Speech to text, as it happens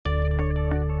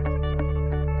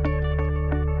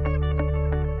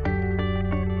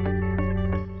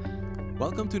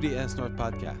Welcome to the NSNorth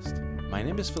podcast. My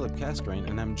name is Philip Casgrain,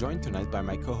 and I'm joined tonight by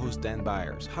my co-host Dan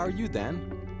Byers. How are you,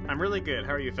 Dan? I'm really good.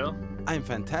 How are you, Phil? I'm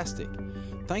fantastic.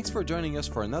 Thanks for joining us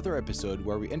for another episode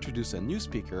where we introduce a new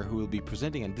speaker who will be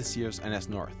presenting at this year's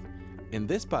NSNorth. In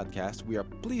this podcast, we are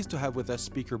pleased to have with us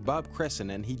speaker Bob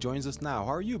Kressin, and he joins us now.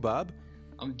 How are you, Bob?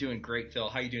 I'm doing great, Phil.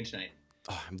 How are you doing tonight?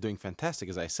 Oh, I'm doing fantastic,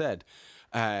 as I said.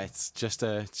 It's just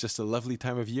a lovely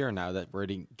time of year now that we're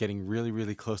getting really,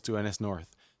 really close to NSNorth.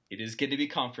 It is getting to be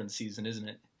conference season, isn't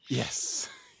it? Yes.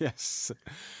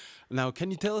 Now, can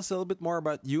you tell us a little bit more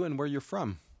about you and where you're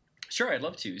from? Sure, I'd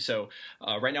love to. So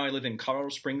right now I live in Colorado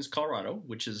Springs, Colorado,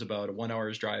 which is about a 1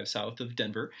 hour's drive south of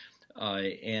Denver.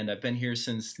 And I've been here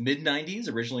since the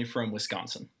mid-90s, originally from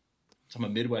Wisconsin. So I'm a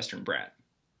Midwestern brat.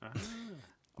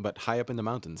 But high up in the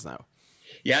mountains now.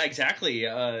 Yeah, exactly.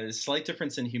 Slight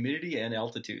difference in humidity and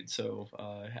altitude. So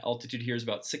altitude here is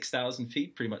about 6,000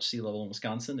 feet, pretty much sea level in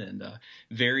Wisconsin, and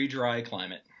very dry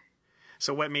climate.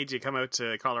 So what made you come out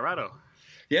to Colorado?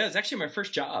 Yeah, it's actually my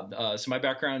first job. So my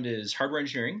background is hardware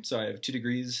engineering. So I have 2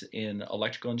 degrees in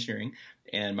electrical engineering.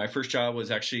 And my first job was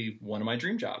actually one of my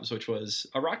dream jobs, which was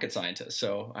a rocket scientist.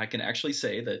 So I can actually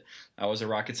say that I was a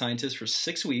rocket scientist for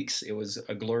 6 weeks. It was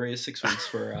a glorious 6 weeks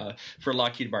for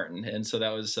Lockheed Martin. And so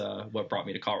that was what brought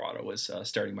me to Colorado, was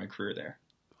starting my career there.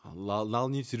 All I'll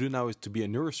need to do now is to be a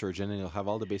neurosurgeon, and you'll have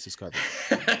all the bases covered.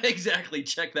 Exactly.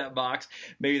 Check that box.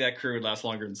 Maybe that career would last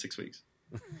longer than 6 weeks.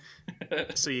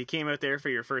 So you came out there for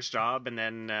your first job, and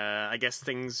then I guess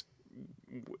things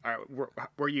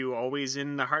were you always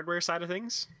in the hardware side of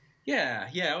things? Yeah,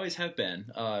 I always have been.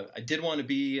 I did want to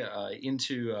be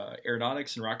into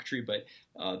aeronautics and rocketry, but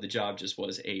the job just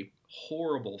was a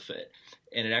horrible fit.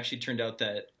 And it actually turned out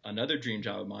that another dream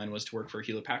job of mine was to work for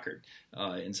Hewlett-Packard.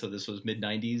 And so this was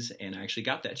mid-90s, and I actually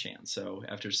got that chance. So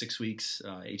after 6 weeks,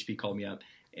 HP called me up,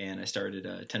 and I started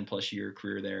a 10-plus year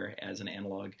career there as an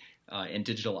analog and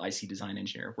digital IC design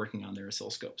engineer working on their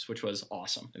oscilloscopes, which was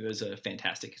awesome. It was a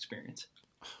fantastic experience.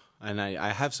 And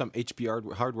I have some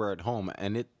HP hardware at home,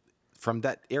 and it from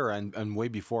that era and way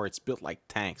before, it's built like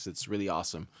tanks. It's really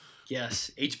awesome.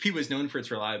 Yes, HP was known for its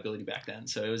reliability back then,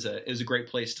 so it was a great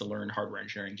place to learn hardware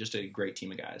engineering. Just a great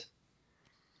team of guys.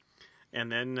 And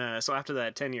then, so after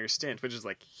that 10-year stint, which is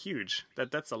like huge,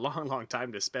 that's a long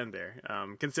time to spend there.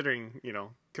 Considering,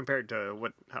 compared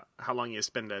to how long you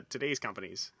spend at today's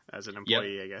companies as an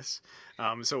employee, yep. I guess.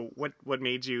 So what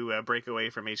made you break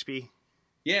away from HP?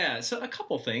 Yeah, so a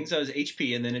couple things. I was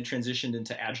HP, and then it transitioned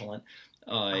into Agilent.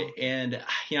 And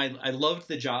I loved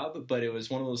the job, but it was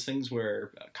one of those things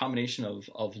where a combination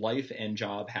of life and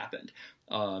job happened.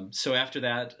 So after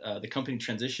that, the company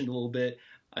transitioned a little bit.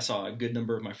 I saw a good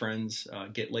number of my friends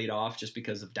get laid off just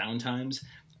because of downtimes.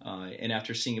 And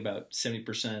after seeing about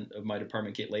 70% of my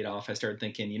department get laid off, I started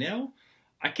thinking,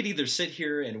 I could either sit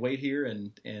here and wait here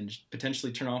and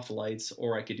potentially turn off the lights,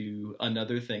 or I could do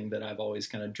another thing that I've always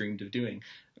kind of dreamed of doing.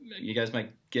 You guys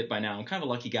might get by now, I'm kind of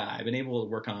a lucky guy. I've been able to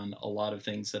work on a lot of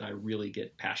things that I really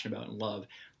get passionate about and love.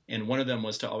 And one of them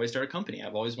was to always start a company.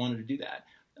 I've always wanted to do that.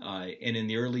 And in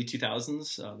the early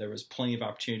 2000s, there was plenty of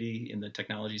opportunity in the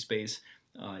technology space,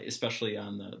 especially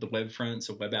on the web front,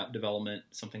 so web app development,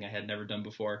 something I had never done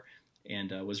before,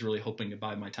 and was really hoping to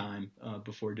buy my time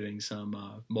before doing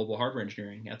some mobile hardware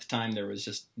engineering. At the time, there was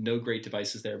just no great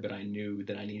devices there, but I knew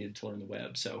that I needed to learn the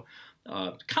web. So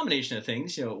combination of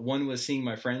things. One was seeing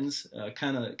my friends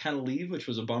kind of leave, which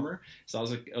was a bummer. So that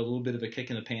was a little bit of a kick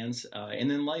in the pants, and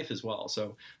then life as well.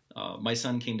 So my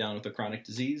son came down with a chronic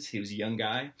disease. He was a young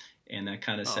guy. And that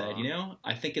kind of said,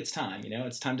 I think it's time.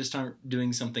 It's time to start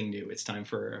doing something new. It's time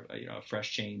for a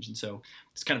fresh change. And so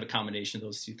it's kind of a combination of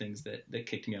those two things that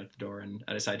kicked me out the door, and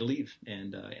I decided to leave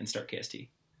and start KST.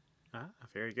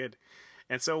 Very good.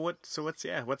 And so what's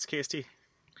KST?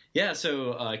 Yeah,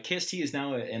 so KST is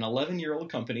now an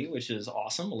 11-year-old company, which is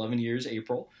awesome. 11 years,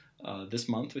 April this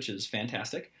month, which is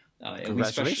fantastic.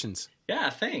 Congratulations! Yeah,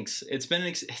 thanks. It's been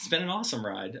an awesome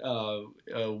ride.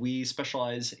 We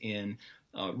specialize in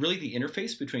really the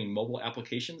interface between mobile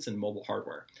applications and mobile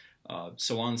hardware.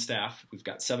 So on staff, we've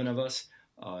got 7 of us,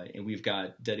 and we've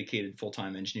got dedicated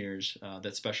full-time engineers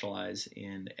that specialize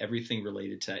in everything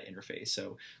related to that interface.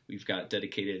 So we've got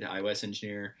dedicated iOS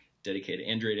engineer, dedicated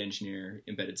Android engineer,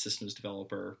 embedded systems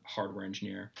developer, hardware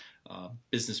engineer,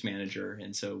 business manager.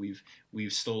 And so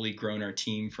we've slowly grown our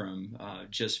team from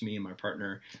just me and my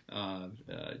partner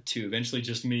to eventually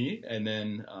just me, and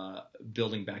then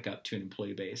building back up to an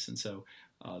employee base. And so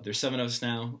there's 7 of us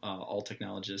now, all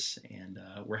technologists, and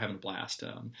we're having a blast.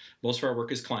 Most of our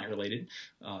work is client related.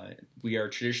 We are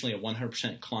traditionally a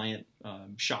 100% client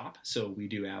shop, so we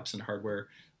do apps and hardware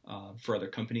for other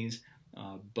companies.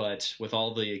 But with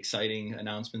all the exciting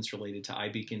announcements related to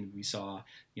iBeacon, we saw,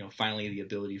 finally the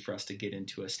ability for us to get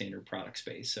into a standard product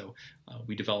space. So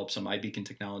we developed some iBeacon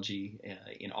technology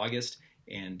in August,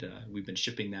 and we've been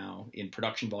shipping now in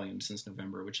production volume since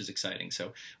November, which is exciting.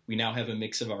 So we now have a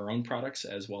mix of our own products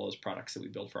as well as products that we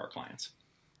build for our clients.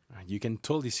 You can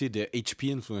totally see the HP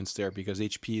influence there, because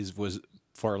HP was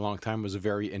for a long time was a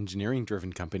very engineering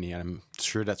driven company, and I'm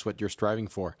sure that's what you're striving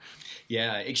for.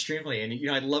 Yeah, extremely.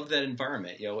 And I loved that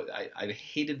environment. I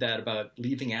hated that about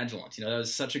leaving Agilent. That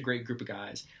was such a great group of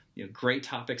guys. Great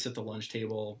topics at the lunch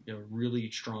table.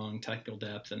 Really strong technical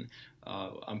depth, and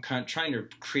I'm kind of trying to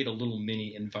create a little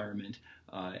mini environment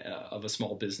of a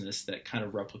small business that kind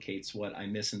of replicates what I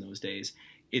miss in those days.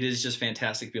 It is just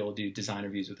fantastic to be able to do design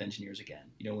reviews with engineers again.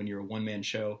 When you're a one-man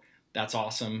show, that's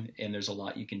awesome, and there's a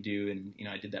lot you can do, and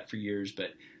I did that for years.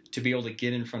 But to be able to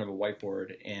get in front of a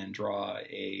whiteboard and draw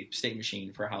a state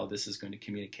machine for how this is going to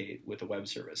communicate with a web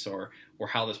service, or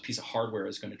how this piece of hardware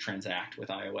is going to transact with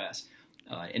iOS,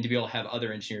 and to be able to have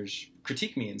other engineers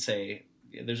critique me and say,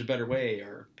 there's a better way,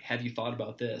 or have you thought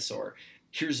about this, or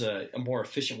here's a more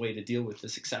efficient way to deal with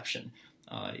this exception,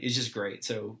 is just great.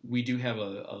 So we do have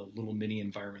a little mini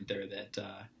environment there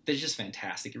that's just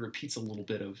fantastic. It repeats a little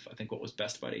bit of, I think, what was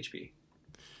best about HP.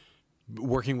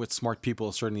 Working with smart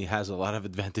people certainly has a lot of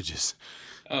advantages.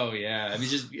 Oh yeah,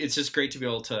 it's just great to be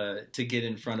able to get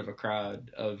in front of a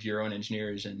crowd of your own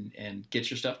engineers and get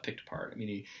your stuff picked apart.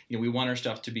 We want our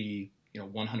stuff to be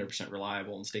 100%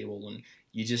 reliable and stable, and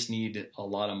you just need a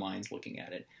lot of minds looking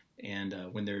at it. And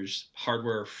when there's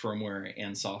hardware, firmware,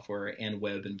 and software and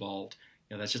web involved,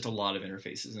 that's just a lot of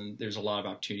interfaces, and there's a lot of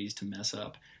opportunities to mess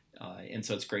up. And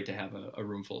so it's great to have a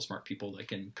room full of smart people that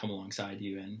can come alongside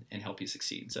you and help you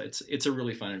succeed. So it's a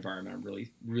really fun environment. I'm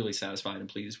really, really satisfied and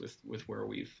pleased with where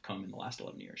we've come in the last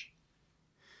 11 years.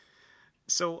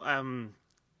 So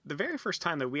the very first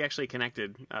time that we actually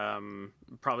connected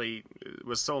probably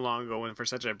was so long ago and for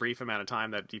such a brief amount of time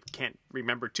that you can't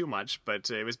remember too much, but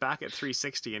it was back at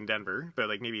 360 in Denver, but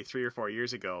like maybe 3 or 4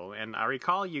 years ago. And I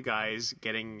recall you guys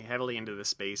getting heavily into the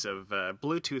space of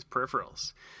Bluetooth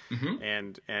peripherals.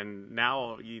 Mm-hmm. And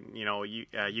now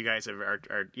you guys are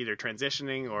either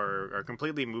transitioning or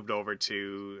completely moved over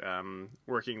to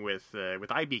working with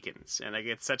iBeacons, and like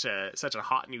it's such a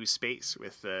hot new space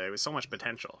with so much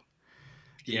potential.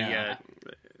 Yeah.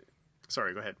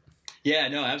 Sorry, go ahead. Yeah,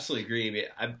 no, I absolutely agree.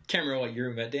 I can't remember what year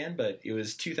we met, Dan, but it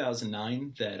was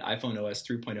 2009 that iPhone OS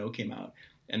 3.0 came out.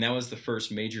 And that was the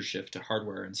first major shift to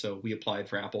hardware. And so we applied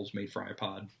for Apple's Made for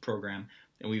iPod program,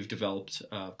 and we've developed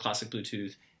classic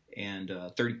Bluetooth and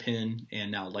 30-pin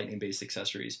and now lightning-based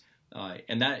accessories.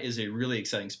 And that is a really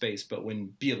exciting space. But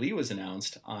when BLE was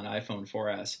announced on iPhone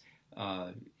 4S,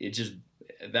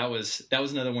 that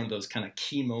was another one of those kind of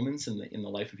key moments in the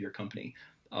life of your company.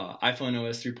 iPhone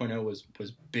OS 3.0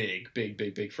 was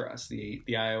big for us. The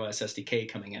iOS SDK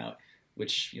coming out,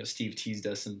 which Steve teased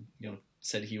us and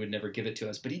said he would never give it to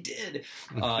us, but he did.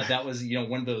 That was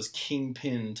one of those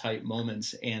kingpin type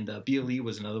moments, and BLE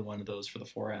was another one of those for the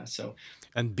 4S.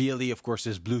 And BLE, of course,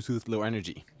 is Bluetooth Low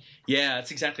Energy. Yeah,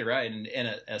 that's exactly right,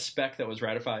 and a spec that was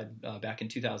ratified back in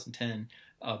 2010.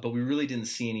 But we really didn't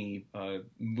see any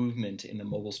movement in the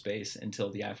mobile space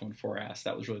until the iPhone 4S.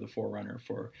 That was really the forerunner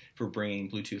for bringing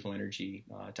Bluetooth Low Energy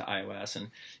to iOS.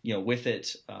 And with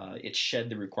it, it shed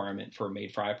the requirement for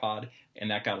Made for iPod, and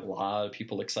that got a lot of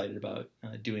people excited about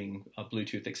doing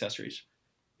Bluetooth accessories.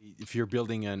 If you're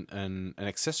building an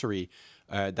accessory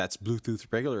that's Bluetooth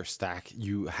regular stack,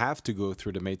 you have to go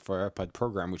through the Made for iPod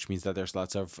program, which means that there's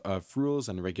lots of rules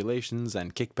and regulations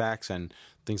and kickbacks and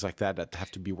things like that have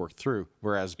to be worked through.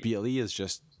 Whereas BLE is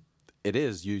just,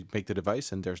 you make the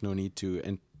device and there's no need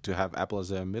to have Apple as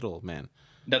a middleman.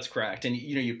 That's correct. And,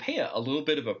 you pay a little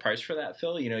bit of a price for that,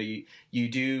 Phil. You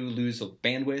do lose a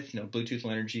bandwidth. Bluetooth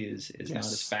Low Energy is not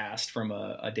as fast from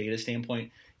a data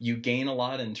standpoint. You gain a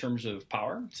lot in terms of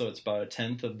power. So it's about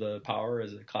 1/10 of the power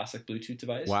as a classic Bluetooth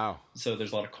device. Wow. So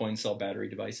there's a lot of coin cell battery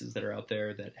devices that are out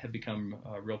there that have become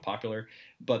real popular.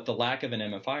 But the lack of an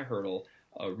MFI hurdle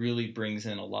really brings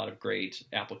in a lot of great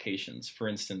applications. For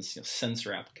instance,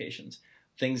 sensor applications.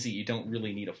 Things that you don't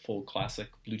really need a full classic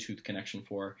Bluetooth connection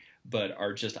for, but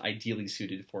are just ideally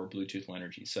suited for Bluetooth Low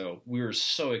Energy. So we were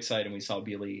so excited when we saw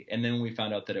BLE, and then when we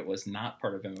found out that it was not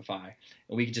part of MFI,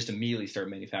 and we could just immediately start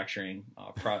manufacturing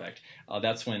product,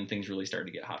 that's when things really started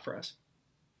to get hot for us.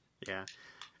 Yeah.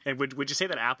 And would you say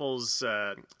that Apple's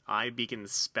iBeacons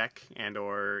spec and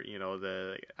or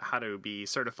the how to be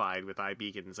certified with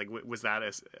iBeacons, like was that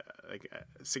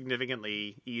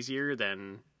significantly easier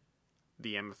than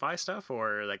the MFI stuff,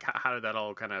 or like how did that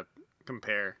all kind of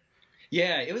compare?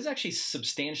 Yeah, it was actually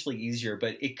substantially easier,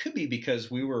 but it could be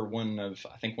because we were one of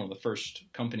the first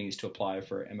companies to apply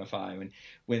for MFI.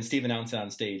 When Steve announced it on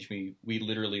stage, we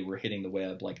literally were hitting the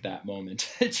web like that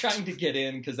moment, trying to get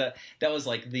in, because that was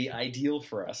like the ideal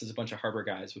for us as a bunch of hardware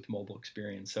guys with mobile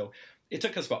experience. So it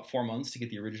took us about 4 months to get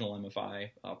the original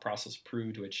MFI process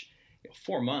approved, which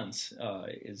 4 months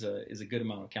is a good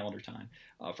amount of calendar time.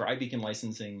 For iBeacon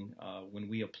licensing, when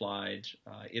we applied,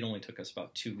 it only took us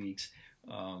about 2 weeks.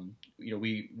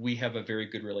 We have a very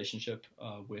good relationship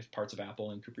with parts of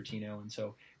Apple and Cupertino, and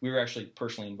so we were actually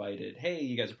personally invited. Hey,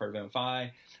 you guys are part of MFI.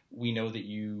 We know that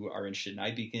you are interested in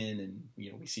iBeacon, and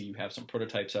we see you have some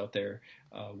prototypes out there.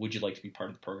 Would you like to be part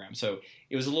of the program? So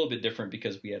it was a little bit different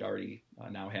because we had already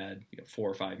now had 4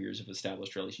 or 5 years of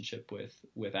established relationship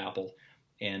with Apple.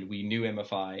 And we knew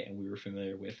MFI, and we were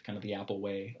familiar with kind of the Apple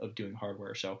way of doing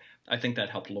hardware. So I think that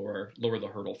helped lower the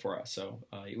hurdle for us. So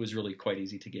it was really quite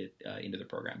easy to get into the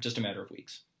program, just a matter of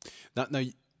weeks. Now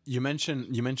you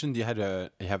mentioned you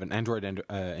have an Android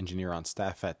engineer on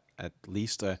staff at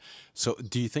least. So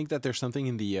do you think that there's something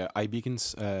in the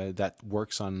iBeacons that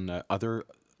works on other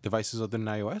devices other than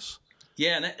iOS?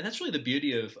 Yeah, and that's really the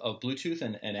beauty of Bluetooth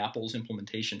and Apple's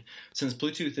implementation. Since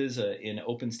Bluetooth is an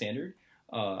open standard,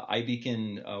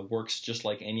 iBeacon works just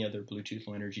like any other Bluetooth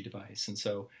Low Energy device. And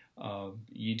so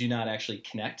you do not actually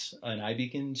connect an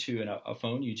iBeacon to a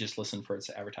phone. You just listen for its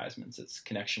advertisements. It's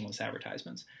connectionless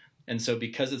advertisements. And so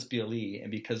because it's BLE and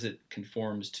because it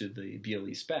conforms to the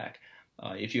BLE spec,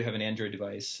 if you have an Android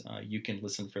device, you can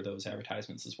listen for those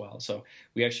advertisements as well. So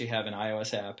we actually have an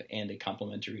iOS app and a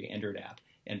complementary Android app,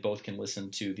 and both can listen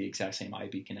to the exact same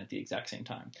iBeacon at the exact same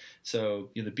time.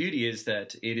 So the beauty is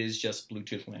that it is just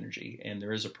Bluetooth Low Energy, and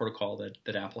there is a protocol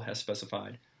that Apple has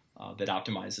specified that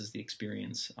optimizes the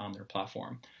experience on their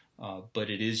platform. But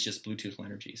it is just Bluetooth Low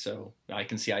Energy. So I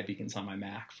can see iBeacons on my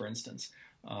Mac, for instance.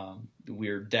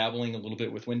 We're dabbling a little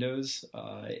bit with Windows,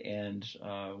 and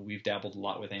we've dabbled a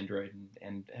lot with Android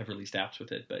and have released apps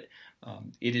with it. But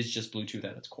it is just Bluetooth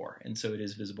at its core, and so it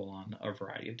is visible on a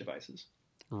variety of devices.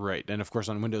 Right. And of course,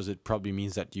 on Windows, it probably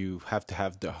means that you have to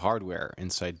have the hardware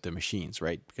inside the machines,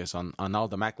 right? Because on all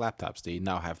the Mac laptops, they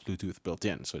now have Bluetooth built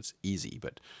in, so it's easy.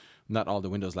 But not all the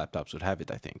Windows laptops would have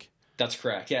it, I think. That's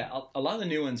correct. Yeah, a lot of the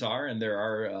new ones are, and there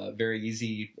are very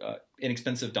easy,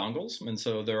 inexpensive dongles. And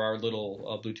so there are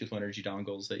little Bluetooth Low Energy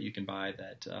dongles that you can buy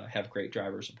that have great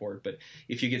driver support. But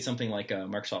if you get something like a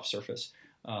Microsoft Surface,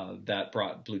 that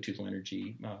brought Bluetooth Low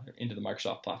Energy into the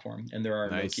Microsoft platform. And there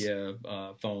are Nice.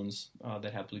 Nokia phones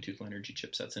that have Bluetooth Low Energy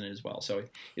chipsets in it as well. So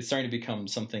it's starting to become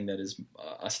something that is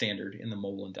a standard in the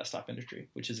mobile and desktop industry,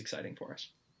 which is exciting for us.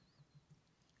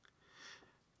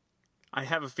 I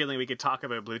have a feeling we could talk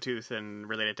about Bluetooth and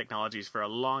related technologies for a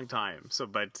long time.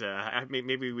 But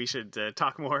maybe we should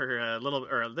talk more a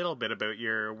little bit about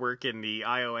your work in the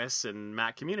iOS and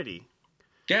Mac community.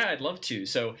 Yeah, I'd love to.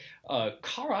 So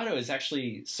Colorado is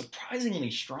actually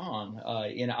surprisingly strong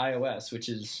in iOS, which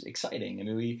is exciting. I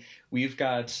mean, we've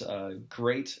got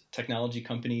great technology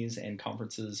companies and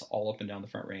conferences all up and down the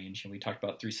Front Range. And we talked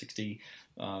about 360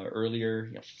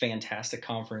 earlier. Fantastic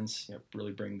conference.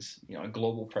 Really brings a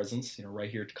global presence. Right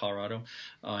here to Colorado.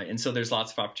 And so there's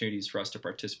lots of opportunities for us to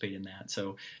participate in that.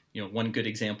 So one good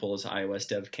example is iOS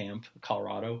Dev Camp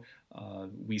Colorado.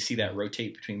 We see that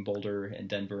rotate between Boulder and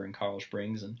Denver and Colorado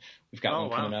Springs, and we've got one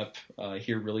coming up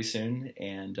here really soon.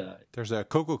 And there's a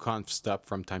CocoaConf stop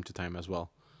from time to time as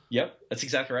well. Yep, that's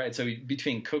exactly right. So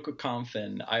between CocoaConf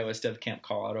and iOS Dev Camp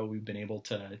Colorado, we've been able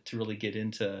to really get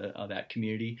into that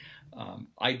community.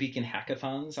 iBeacon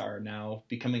hackathons are now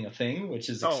becoming a thing, which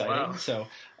is exciting. Wow. So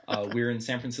we were in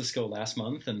San Francisco last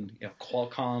month, and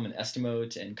Qualcomm and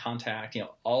Estimote and Contact,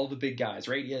 all the big guys,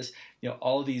 Radius,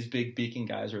 all of these big beacon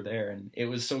guys were there, and it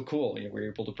was so cool. We were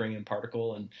able to bring in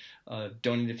Particle and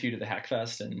donate a few to the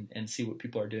Hackfest and see what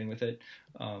people are doing with it.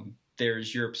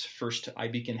 There's Europe's first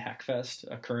iBeacon Hackfest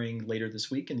occurring later this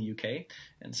week in the UK,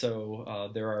 and so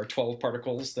there are 12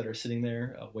 particles that are sitting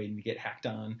there waiting to get hacked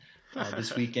on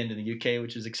this weekend in the UK,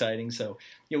 which is exciting. So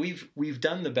we've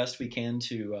done the best we can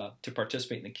to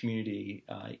participate in the community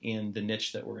in the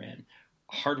niche that we're in.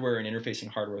 Hardware and interfacing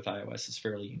hardware with iOS is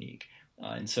fairly unique,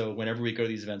 and so whenever we go to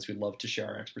these events, we'd love to share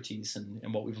our expertise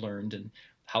and what we've learned and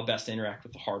how best to interact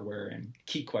with the hardware and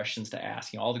key questions to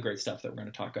ask, all the great stuff that we're going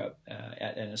to talk about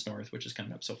at NSNorth, which is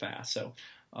coming up so fast. So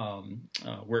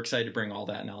we're excited to bring all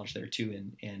that knowledge there too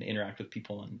and interact with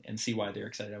people and see why they're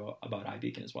excited about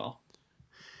iBeacon as well.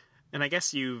 And I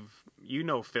guess you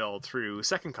know Phil through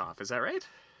SecondConf, is that right?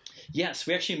 Yes,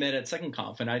 we actually met at Second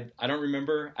Conf, and I don't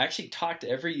remember. I actually talked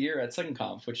every year at Second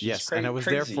Conf, which is crazy. And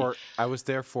I was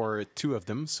there for 2 of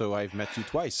them, so I've met you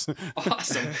twice.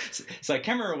 Awesome. So I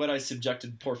can't remember what I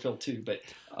subjected poor Phil to, but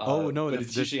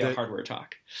it's usually a hardware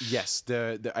talk. Yes,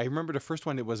 I remember the first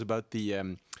one. It was about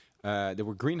there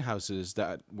were greenhouses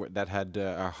that had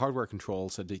hardware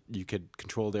controls so that you could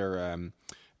control their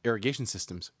irrigation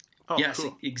systems. Oh, yes,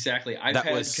 cool. Exactly.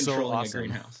 iPad controlling a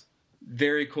greenhouse.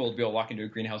 Very cool to be able to walk into a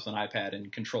greenhouse on iPad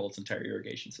and control its entire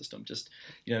irrigation system. Just,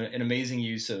 an amazing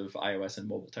use of iOS and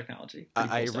mobile technology.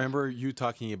 I remember you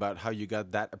talking about how you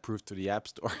got that approved to the App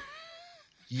Store.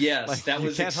 Yes, that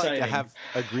was exciting. You can't have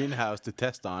a greenhouse to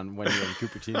test on when you're in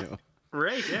Cupertino.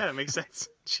 Right, yeah, it makes sense.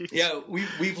 Jeez. Yeah,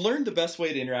 we've learned the best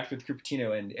way to interact with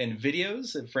Cupertino and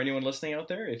videos. For anyone listening out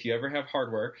there, if you ever have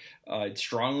hardware, I'd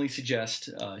strongly suggest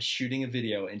shooting a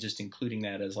video and just including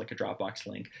that as like a Dropbox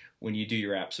link when you do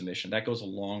your app submission. That goes a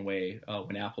long way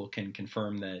when Apple can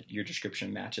confirm that your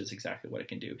description matches exactly what it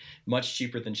can do. Much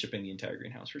cheaper than shipping the entire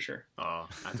greenhouse, for sure. Oh,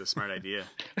 that's a smart idea.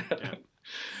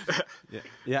 Yeah.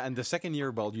 Yeah, and the second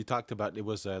year, well, you talked about it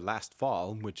was last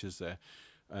fall, which is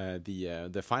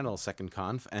the final Second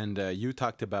Conf, and you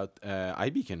talked about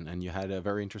iBeacon, and you had a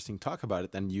very interesting talk about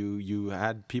it, and you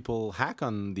had people hack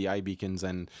on the iBeacons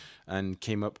and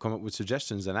come up with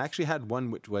suggestions, and I actually had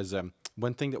one which was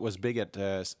one thing that was big at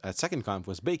Second Conf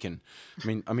was bacon.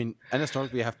 I mean,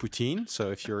 NSNorth we have poutine,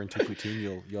 so if you're into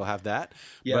poutine, you'll have that.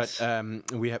 Yes.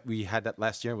 But we had that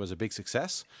last year. It was a big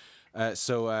success.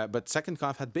 But Second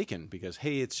Conf had bacon because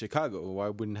hey, it's Chicago. Why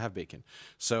wouldn't have bacon?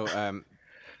 So.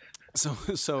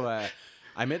 So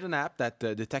I made an app that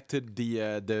detected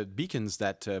the beacons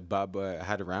that Bob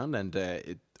had around,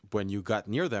 and when you got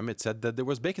near them, it said that there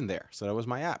was bacon there. So that was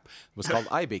my app. It was called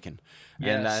iBeacon. Yes.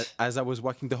 And as I was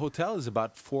walking, the hotel is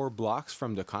about 4 blocks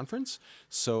from the conference.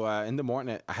 So in the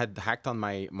morning, I had hacked on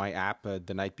my app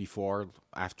the night before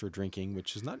after drinking,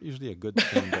 which is not usually a good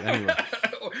thing, but anyway.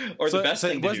 Or the best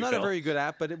thing to do, it was not Phil. a very good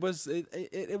app, but it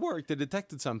worked. It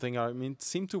detected something. I mean, it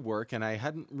seemed to work, and I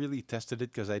hadn't really tested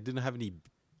it because I didn't have any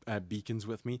beacons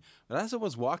with me. But as I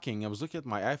was walking, I was looking at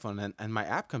my iPhone, and my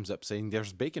app comes up saying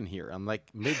there's bacon here. I'm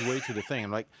like midway to the thing.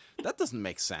 I'm like, that doesn't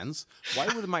make sense. Why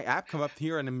would my app come up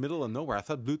here in the middle of nowhere? I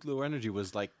thought Bluetooth Low Energy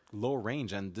was like low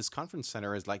range, and this conference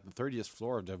center is like the 30th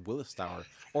floor of the Willis Tower,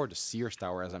 or the Sears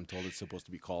Tower, as I'm told it's supposed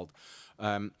to be called.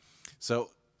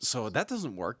 So that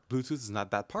doesn't work. Bluetooth is not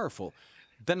that powerful.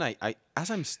 Then I as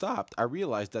I'm stopped, I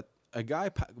realized that a guy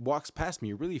walks past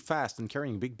me really fast and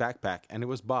carrying a big backpack, and it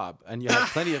was Bob, and you had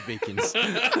plenty of bacons.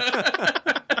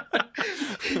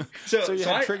 So you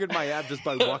had triggered my app just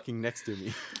by walking next to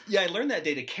me. Yeah, I learned that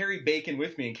day to carry bacon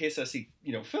with me in case I see,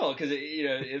 Phil, because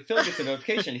if Phil gets a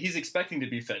notification, he's expecting to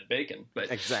be fed bacon.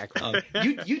 But exactly.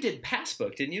 You did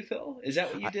Passbook, didn't you, Phil? Is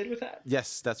that what you did with that?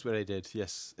 Yes, that's what I did.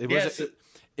 Yes,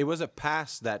 it was a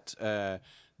pass that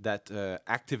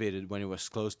activated when it was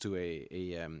close to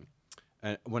a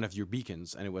one of your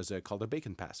beacons, and it was called a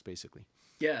bacon pass, basically.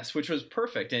 Yes, which was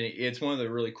perfect, and it's one of the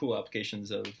really cool applications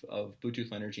of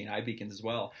Bluetooth Low Energy and iBeacons as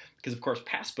well, because of course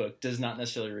Passbook does not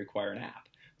necessarily require an app.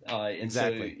 And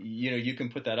exactly. So, you can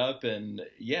put that up and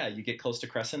you get close to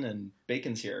Kressin and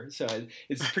bacon's here. So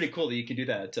it's pretty cool that you can do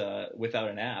that without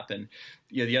an app. And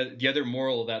the other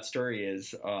moral of that story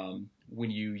is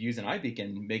when you use an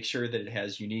iBeacon, make sure that it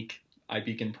has unique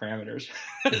iBeacon parameters.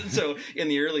 So in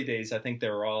the early days, I think they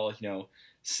were all,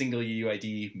 single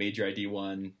UUID, major ID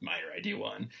 1, minor ID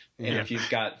 1. And if you've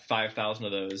got 5,000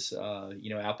 of those,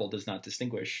 Apple does not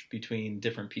distinguish between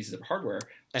different pieces of hardware.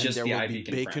 And just there the will iBeacon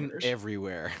be bacon parameters.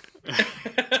 Everywhere.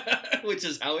 Which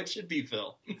is how it should be,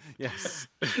 Phil. Yes.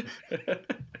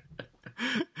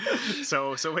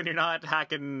 So when you're not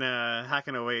hacking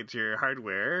away at your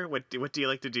hardware, what do you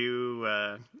like to do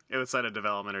outside of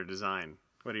development or design?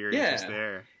 What are your interests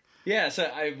there? Yeah, so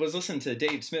I was listening to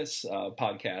Dave Smith's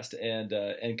podcast and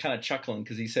kind of chuckling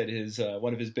because he said his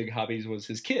one of his big hobbies was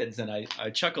his kids, and I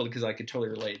chuckled because I could totally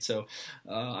relate. So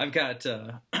I've got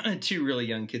 2 really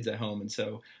young kids at home, and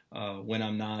so when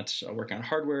I'm not working on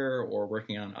hardware or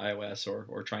working on iOS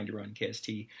or trying to run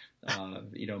KST,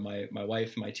 my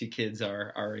wife and my 2 kids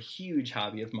are a huge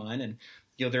hobby of mine, and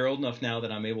they're old enough now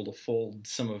that I'm able to fold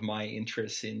some of my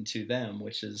interests into them,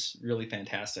 which is really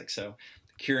fantastic. So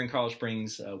here in Colorado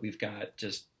Springs, we've got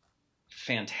just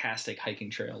fantastic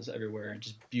hiking trails everywhere and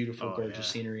just beautiful, gorgeous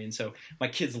scenery. And so my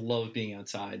kids love being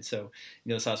outside. So,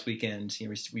 this last weekend,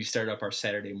 we started up our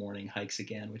Saturday morning hikes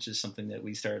again, which is something that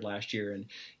we started last year. And,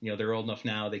 they're old enough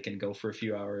now, they can go for a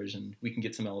few hours and we can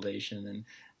get some elevation. And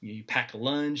you pack a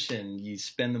lunch and you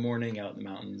spend the morning out in the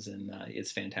mountains, and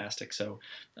it's fantastic. So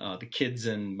the kids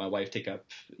and my wife take up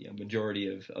majority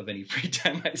of any free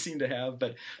time I seem to have,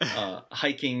 but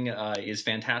hiking is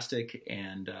fantastic,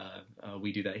 and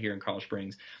we do that here in Colorado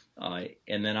Springs.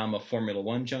 And then I'm a Formula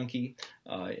One junkie,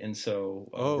 and so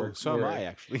so am I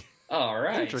actually. All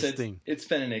right. Interesting. So it's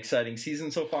been an exciting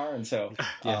season so far, and so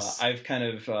yes. I've kind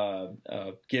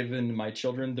of given my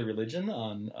children the religion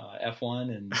on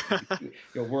F1,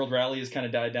 and World Rally has kind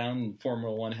of died down, and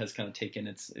Formula One has kind of taken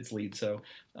its lead. So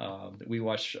we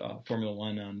watch Formula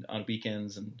One on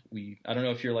weekends, and I don't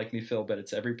know if you're like me, Phil, but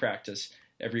it's every practice,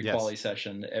 every quali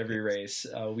session, every race.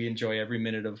 We enjoy every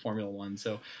minute of Formula One.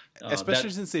 So, especially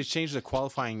since they've changed the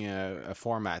qualifying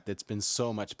format, that's been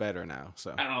so much better now.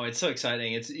 So, it's so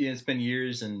exciting. It's been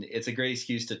years, and it's a great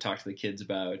excuse to talk to the kids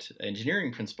about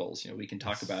engineering principles. We can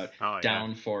talk about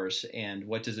downforce and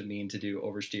what does it mean to do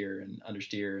oversteer and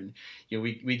understeer, and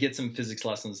we get some physics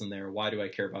lessons in there. Why do I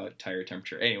care about tire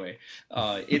temperature? Anyway,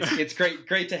 it's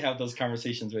great to have those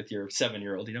conversations with your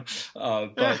 7-year-old.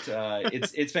 But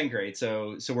it's been great.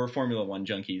 So we're Formula One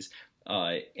junkies.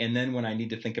 And then when I need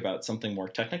to think about something more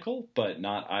technical, but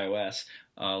not iOS,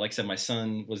 like I said, my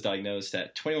son was diagnosed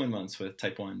at 21 months with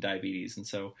type 1 diabetes. And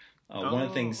so one of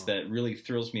the things that really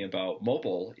thrills me about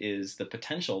mobile is the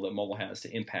potential that mobile has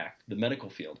to impact the medical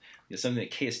field. It's something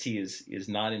that KST is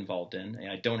not involved in.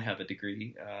 I don't have a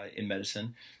degree in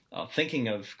medicine. Thinking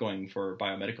of going for a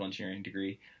biomedical engineering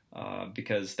degree,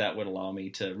 because that would allow me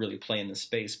to really play in this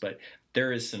space. But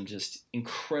there is some just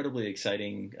incredibly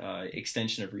exciting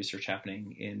extension of research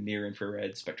happening in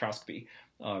near-infrared spectroscopy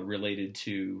related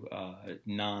to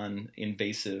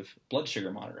non-invasive blood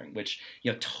sugar monitoring, which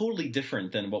totally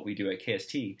different than what we do at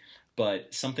KST,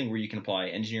 but something where you can apply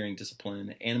engineering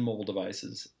discipline and mobile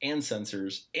devices and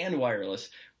sensors and wireless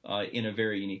in a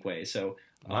very unique way. So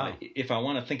if I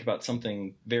want to think about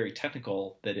something very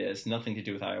technical that has nothing to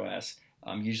do with iOS,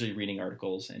 I'm usually reading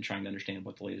articles and trying to understand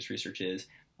what the latest research is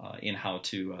in how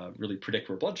to really predict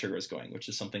where blood sugar is going, which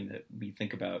is something that we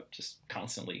think about just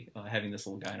constantly, having this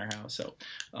little guy in our house. So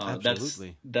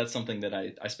that's something that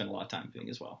I spend a lot of time doing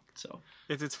as well. So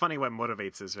it's funny what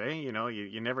motivates us, right?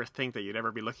 You never think that you'd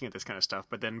ever be looking at this kind of stuff,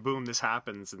 but then boom, this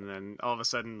happens, and then all of a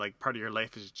sudden, like, part of your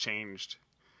life has changed.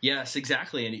 Yes,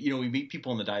 exactly. And we meet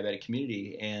people in the diabetic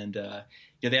community, and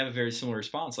they have a very similar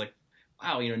response, like,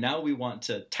 wow, now we want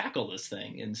to tackle this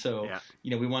thing. And so,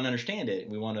 we want to understand it.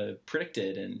 We want to predict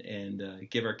it and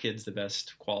give our kids the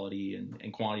best quality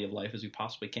and quantity of life as we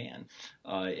possibly can.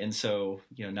 And so,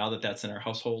 now that that's in our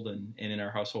household and in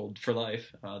our household for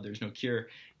life, there's no cure.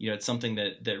 It's something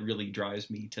that really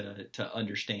drives me to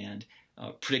understand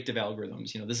predictive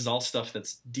algorithms. This is all stuff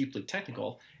that's deeply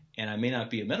technical, and I may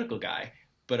not be a medical guy,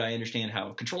 but I understand how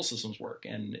control systems work,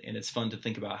 and it's fun to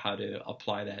think about how to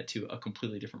apply that to a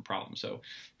completely different problem. So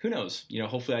who knows?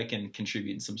 Hopefully I can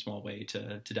contribute in some small way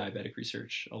to diabetic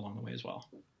research along the way as well.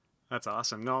 That's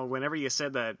awesome. No, whenever you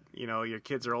said that, your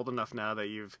kids are old enough now that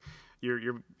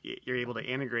you're able to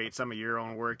integrate some of your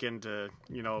own work into,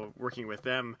 working with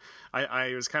them,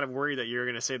 I was kind of worried that you were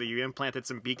going to say that you implanted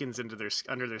some beacons under their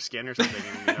skin or something,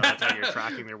 and that's how you're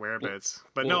tracking their whereabouts.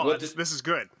 But this is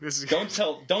good. This is don't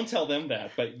tell them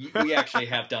that, but we actually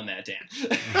have done that, Dan.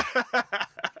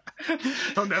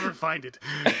 They'll never find it.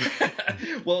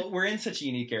 Well, we're in such a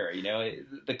unique era.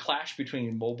 The clash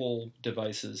between mobile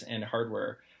devices and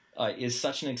hardware is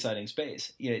such an exciting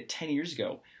space. 10 years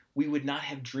ago, we would not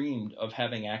have dreamed of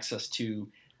having access to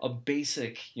a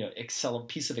basic,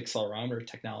 piece of accelerometer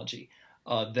technology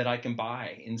that I can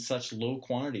buy in such low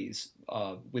quantities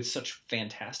with such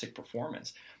fantastic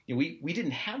performance. We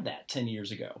didn't have that 10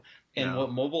 years ago. And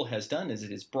what mobile has done is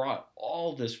it has brought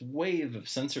all this wave of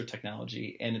sensor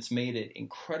technology, and it's made it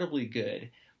incredibly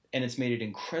good, and it's made it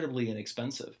incredibly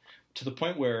inexpensive, to the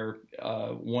point where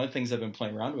one of the things I've been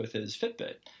playing around with is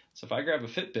Fitbit. So if I grab a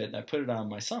Fitbit and I put it on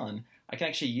my son, I can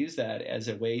actually use that as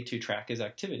a way to track his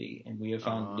activity. And we have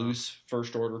found loose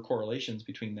first-order correlations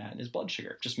between that and his blood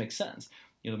sugar. It just makes sense.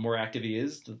 The more active he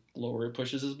is, the lower it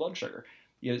pushes his blood sugar.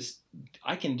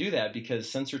 I can do that because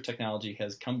sensor technology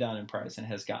has come down in price and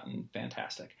has gotten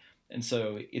fantastic. And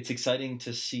so it's exciting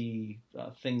to see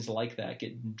things like that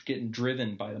getting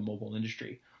driven by the mobile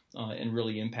industry and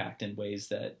really impact in ways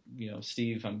that,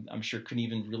 Steve, I'm sure couldn't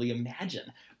even really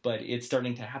imagine. But it's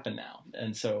starting to happen now.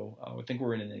 And so I think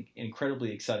we're in an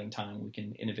incredibly exciting time. We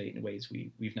can innovate in ways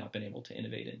we've not been able to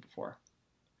innovate in before.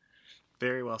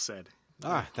 Very well said.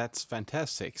 That's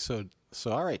fantastic. So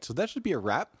all right. So that should be a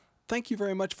wrap. Thank you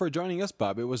very much for joining us,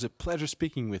 Bob. It was a pleasure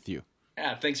speaking with you.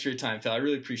 Yeah, thanks for your time, Phil. I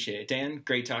really appreciate it. Dan,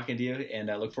 great talking to you. And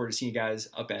I look forward to seeing you guys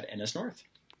up at NSNorth.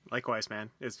 Likewise,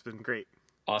 man. It's been great.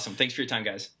 Awesome. Thanks for your time,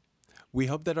 guys. We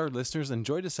hope that our listeners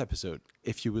enjoyed this episode.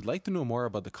 If you would like to know more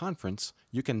about the conference,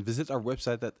 you can visit our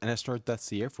website at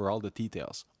nsnorth.ca for all the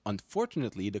details.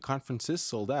 Unfortunately, the conference is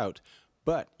sold out,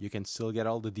 but you can still get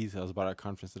all the details about our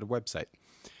conference at the website.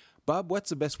 Bob,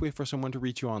 what's the best way for someone to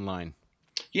reach you online?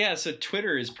 Yeah, so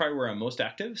Twitter is probably where I'm most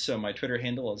active. So my Twitter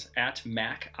handle is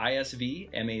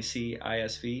 @MacISV,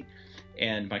 MACISV.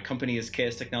 And my company is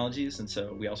KS Technologies, and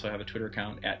so we also have a Twitter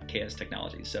account @KS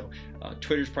Technologies. So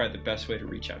Twitter's probably the best way to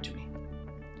reach out to me.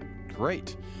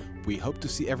 Great. We hope to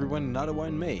see everyone in Ottawa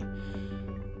in May.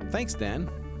 Thanks, Dan.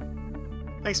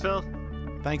 Thanks, Phil.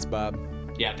 Thanks, Bob.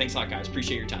 Yeah, thanks a lot, guys.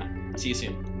 Appreciate your time. See you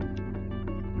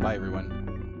soon. Bye, everyone.